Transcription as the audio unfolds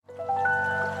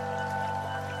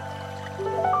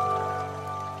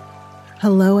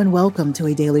Hello and welcome to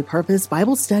a Daily Purpose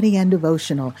Bible Study and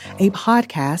Devotional, a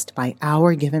podcast by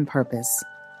Our Given Purpose.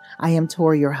 I am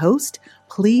Torrie, your host.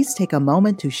 Please take a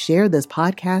moment to share this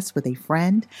podcast with a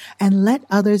friend and let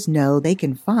others know they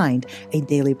can find a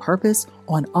Daily Purpose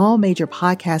on all major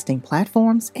podcasting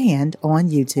platforms and on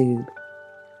YouTube.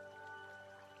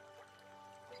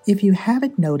 If you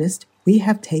haven't noticed, we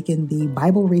have taken the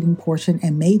Bible reading portion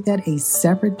and made that a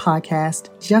separate podcast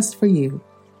just for you.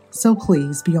 So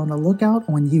please be on the lookout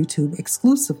on YouTube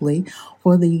exclusively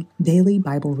for the daily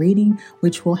Bible reading,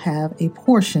 which will have a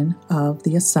portion of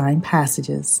the assigned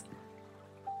passages.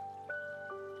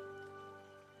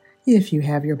 If you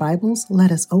have your Bibles,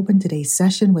 let us open today's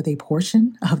session with a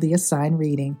portion of the assigned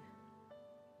reading.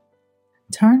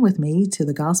 Turn with me to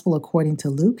the Gospel according to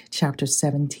Luke chapter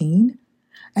 17,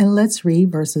 and let's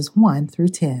read verses 1 through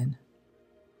 10.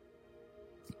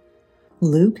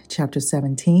 Luke chapter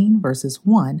 17, verses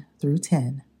 1 through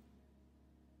 10.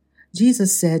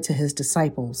 Jesus said to his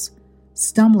disciples,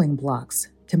 "Stumbling blocks,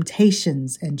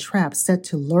 temptations, and traps set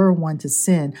to lure one to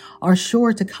sin are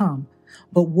sure to come,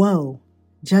 but woe,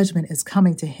 judgment is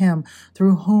coming to him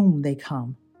through whom they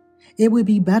come. It would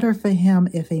be better for him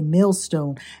if a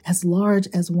millstone as large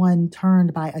as one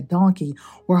turned by a donkey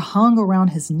were hung around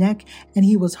his neck and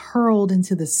he was hurled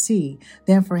into the sea,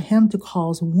 than for him to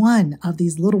cause one of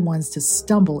these little ones to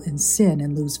stumble in sin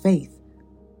and lose faith.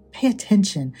 Pay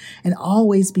attention and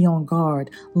always be on guard,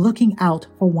 looking out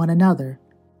for one another.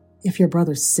 If your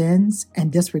brother sins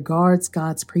and disregards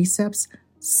God's precepts,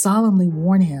 solemnly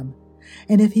warn him,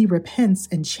 and if he repents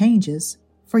and changes,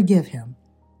 forgive him.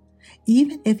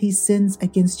 Even if he sins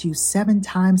against you 7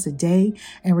 times a day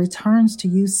and returns to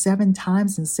you 7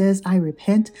 times and says, 'I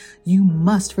repent,' you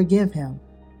must forgive him.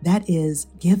 That is,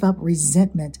 give up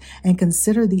resentment and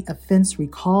consider the offense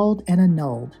recalled and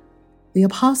annulled." The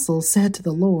apostles said to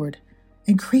the Lord,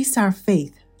 "Increase our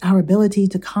faith, our ability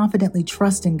to confidently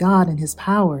trust in God and his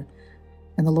power."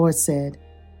 And the Lord said,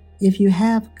 "If you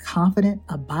have confident,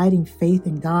 abiding faith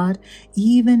in God,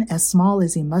 even as small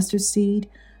as a mustard seed,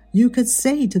 you could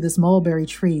say to this mulberry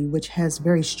tree, which has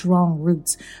very strong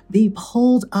roots, 'Be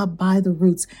pulled up by the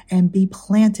roots and be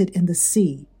planted in the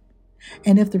sea.'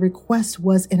 And if the request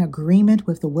was in agreement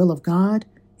with the will of God,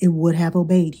 it would have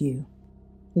obeyed you.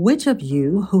 Which of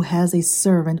you who has a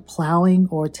servant plowing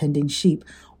or tending sheep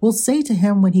will say to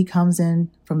him when he comes in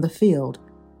from the field,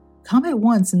 'Come at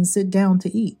once and sit down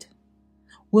to eat'?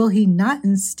 Will he not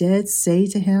instead say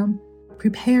to him,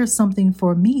 'Prepare something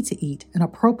for me to eat and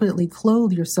appropriately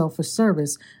clothe yourself for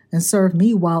service and serve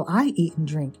me while I eat and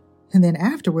drink, and then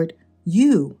afterward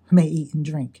you may eat and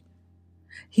drink'?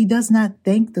 He does not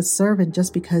thank the servant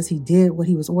just because he did what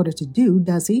he was ordered to do,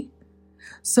 does he?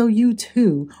 So you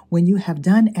too, when you have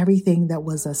done everything that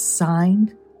was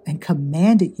assigned and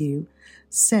commanded you,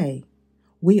 say,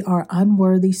 'We are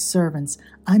unworthy servants,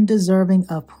 undeserving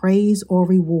of praise or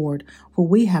reward, for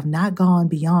we have not gone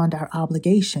beyond our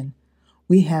obligation.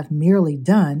 We have merely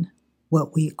done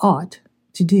what we ought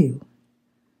to do.'"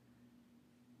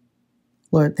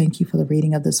 Lord, thank you for the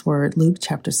reading of this word, Luke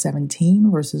chapter 17,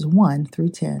 verses 1 through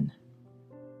 10.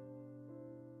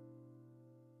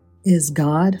 Is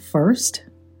God First?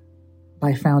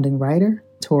 By founding writer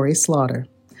Torrie Slaughter.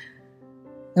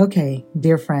 Okay,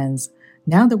 dear friends,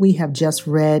 now that we have just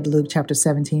read Luke chapter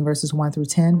 17, verses 1 through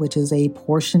 10, which is a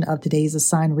portion of today's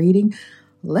assigned reading,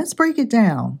 let's break it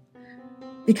down.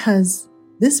 Because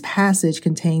this passage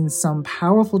contains some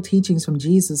powerful teachings from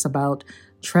Jesus about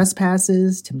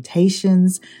trespasses,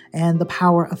 temptations, and the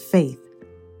power of faith.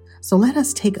 So let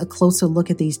us take a closer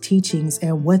look at these teachings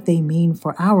and what they mean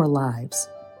for our lives.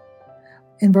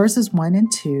 In verses 1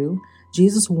 and 2,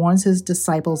 Jesus warns his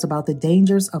disciples about the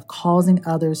dangers of causing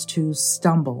others to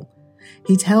stumble.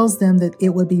 He tells them that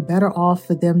it would be better off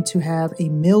for them to have a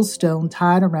millstone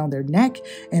tied around their neck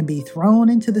and be thrown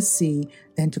into the sea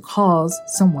than to cause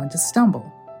someone to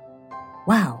stumble.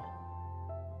 Wow.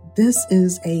 This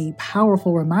is a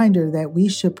powerful reminder that we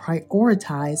should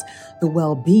prioritize the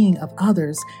well-being of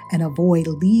others and avoid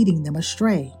leading them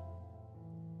astray.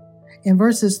 In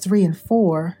verses 3 and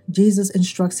 4, Jesus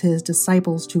instructs his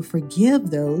disciples to forgive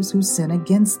those who sin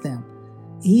against them,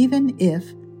 even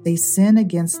if they sin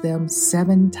against them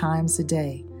 7 times a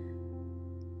day.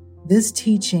 This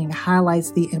teaching highlights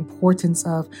the importance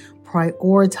of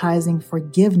prioritizing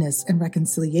forgiveness and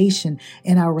reconciliation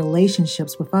in our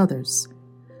relationships with others.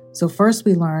 So first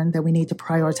we learn that we need to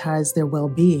prioritize their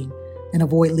well-being and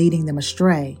avoid leading them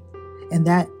astray. And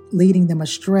that leading them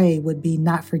astray would be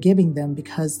not forgiving them,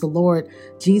 because the Lord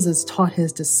Jesus taught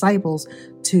his disciples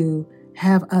to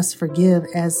have us forgive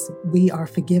as we are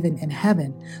forgiven in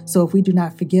heaven. So if we do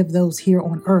not forgive those here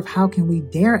on earth, how can we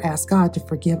dare ask God to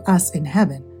forgive us in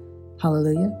heaven?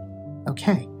 Hallelujah.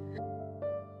 Okay.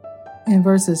 In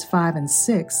verses 5 and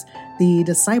 6, the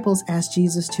disciples asked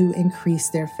Jesus to increase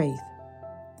their faith.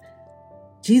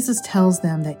 Jesus tells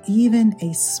them that even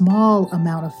a small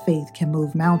amount of faith can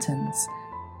move mountains.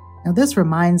 Now, this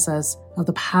reminds us of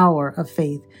the power of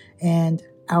faith and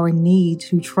our need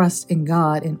to trust in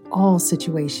God in all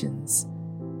situations.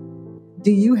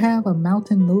 Do you have a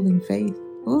mountain-moving faith?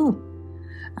 Ooh.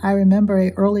 I remember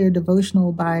an earlier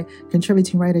devotional by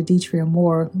contributing writer Dietrich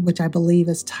Moore, which I believe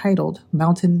is titled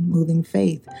Mountain Moving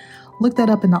Faith. Look that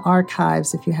up in the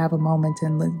archives if you have a moment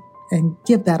and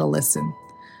give that a listen.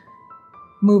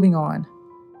 Moving on.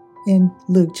 In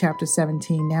Luke chapter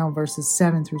 17, now verses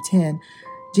 7 through 10,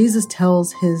 Jesus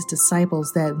tells his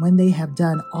disciples that when they have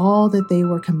done all that they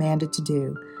were commanded to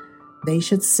do, they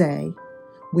should say,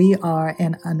 "We are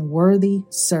an unworthy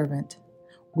servant.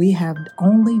 We have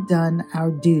only done our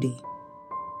duty."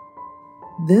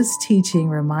 This teaching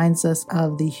reminds us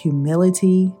of the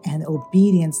humility and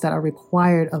obedience that are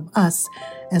required of us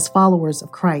as followers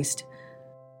of Christ.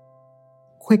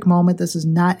 Quick moment, this is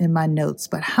not in my notes,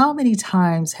 but how many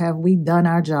times have we done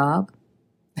our job?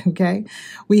 Okay,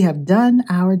 we have done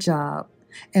our job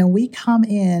and we come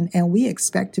in and we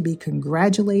expect to be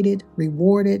congratulated,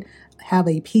 rewarded, have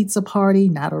a pizza party,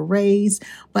 not a raise.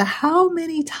 But how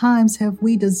many times have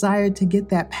we desired to get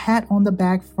that pat on the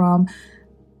back from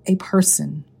a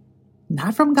person?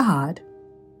 Not from God,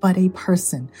 but a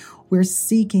person. We're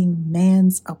seeking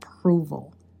man's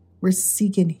approval. We're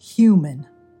seeking human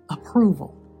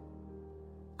approval.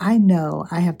 I know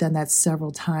I have done that several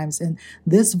times, and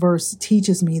this verse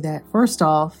teaches me that, first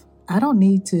off, I don't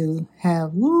need to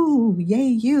have, woo, yay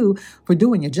you, for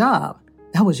doing your job.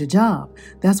 That was your job.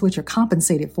 That's what you're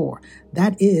compensated for.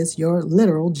 That is your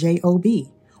literal job.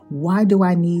 Why do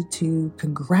I need to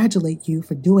congratulate you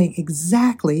for doing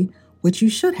exactly what you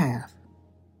should have?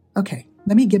 Okay,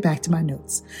 let me get back to my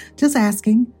notes. Just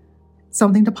asking,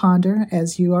 something to ponder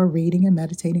as you are reading and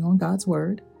meditating on God's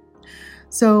word.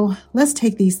 So let's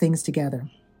take these things together.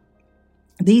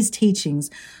 These teachings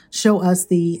show us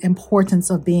the importance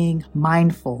of being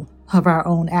mindful of our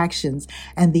own actions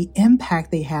and the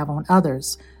impact they have on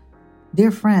others.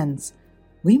 Dear friends,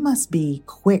 we must be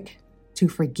quick to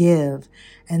forgive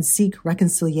and seek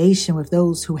reconciliation with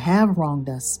those who have wronged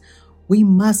us. We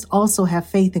must also have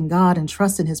faith in God and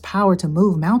trust in his power to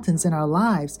move mountains in our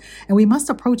lives. And we must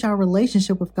approach our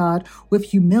relationship with God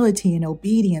with humility and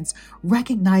obedience,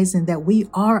 recognizing that we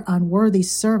are unworthy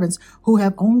servants who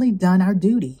have only done our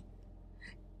duty.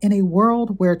 In a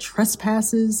world where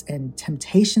trespasses and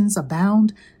temptations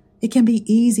abound, it can be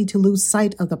easy to lose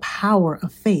sight of the power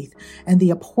of faith and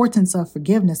the importance of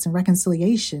forgiveness and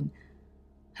reconciliation.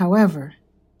 However,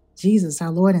 Jesus, our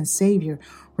Lord and Savior,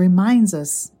 reminds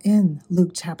us in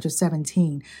Luke chapter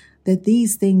 17 that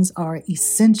these things are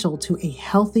essential to a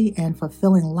healthy and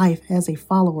fulfilling life as a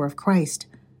follower of Christ.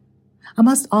 I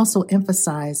must also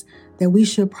emphasize that we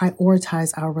should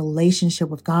prioritize our relationship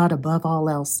with God above all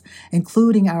else,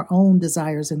 including our own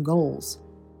desires and goals.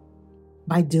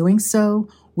 By doing so,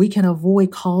 we can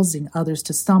avoid causing others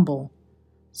to stumble.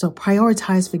 So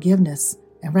prioritize forgiveness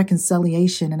and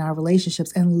reconciliation in our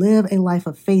relationships and live a life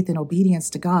of faith and obedience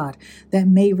to God. That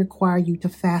may require you to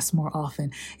fast more often.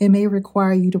 It may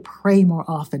require you to pray more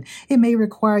often. It may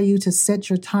require you to set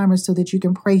your timer so that you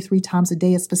can pray 3 times a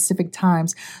day at specific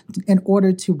times in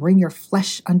order to bring your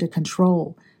flesh under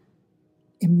control.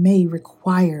 It may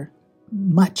require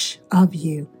much of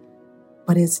you,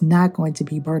 but it's not going to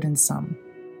be burdensome.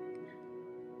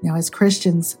 Now, as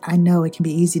Christians, I know it can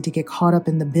be easy to get caught up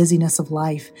in the busyness of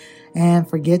life and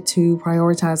forget to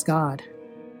prioritize God.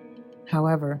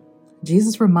 However,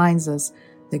 Jesus reminds us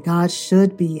that God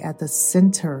should be at the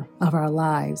center of our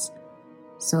lives.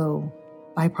 So,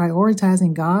 by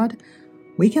prioritizing God,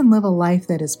 we can live a life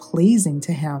that is pleasing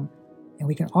to Him, and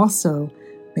we can also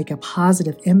make a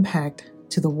positive impact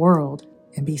to the world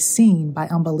and be seen by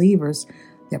unbelievers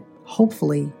that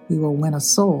hopefully we will win a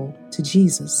soul to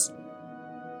Jesus.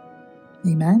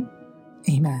 Amen.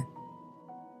 Amen.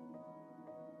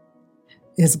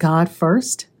 Is God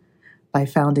First? By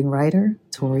founding writer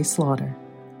Torrie Slaughter.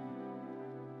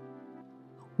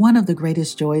 One of the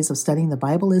greatest joys of studying the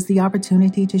Bible is the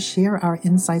opportunity to share our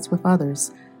insights with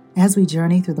others. As we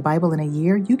journey through the Bible in a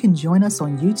year, you can join us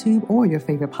on YouTube or your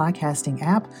favorite podcasting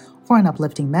app for an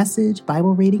uplifting message,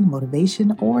 Bible reading,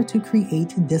 motivation, or to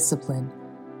create discipline.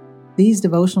 These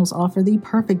devotionals offer the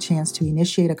perfect chance to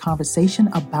initiate a conversation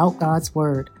about God's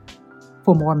Word.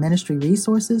 For more ministry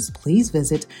resources, please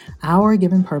visit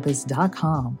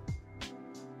ourgivenpurpose.com.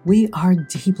 We are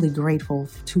deeply grateful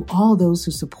to all those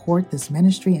who support this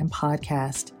ministry and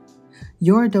podcast.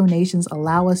 Your donations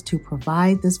allow us to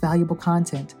provide this valuable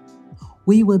content.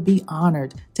 We would be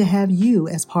honored to have you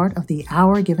as part of the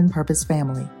Our Given Purpose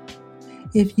family.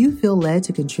 If you feel led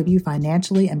to contribute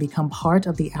financially and become part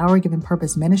of the Our Given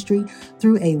Purpose ministry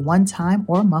through a one-time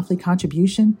or monthly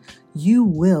contribution, you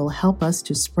will help us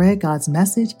to spread God's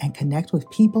message and connect with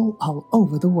people all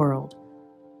over the world.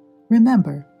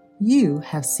 Remember, you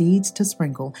have seeds to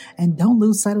sprinkle, and don't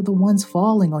lose sight of the ones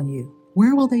falling on you.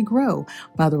 Where will they grow?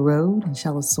 By the road, in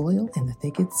shallow soil, in the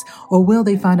thickets? Or will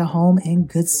they find a home in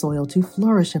good soil to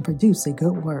flourish and produce a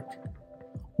good work?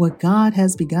 What God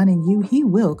has begun in you, He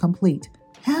will complete.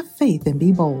 Have faith and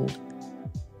be bold.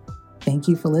 Thank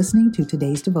you for listening to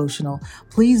today's devotional.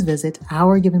 Please visit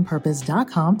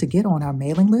ourgivenpurpose.com to get on our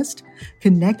mailing list,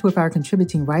 connect with our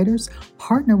contributing writers,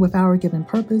 partner with Our Given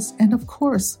Purpose, and of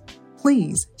course,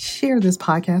 please share this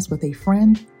podcast with a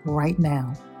friend right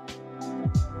now.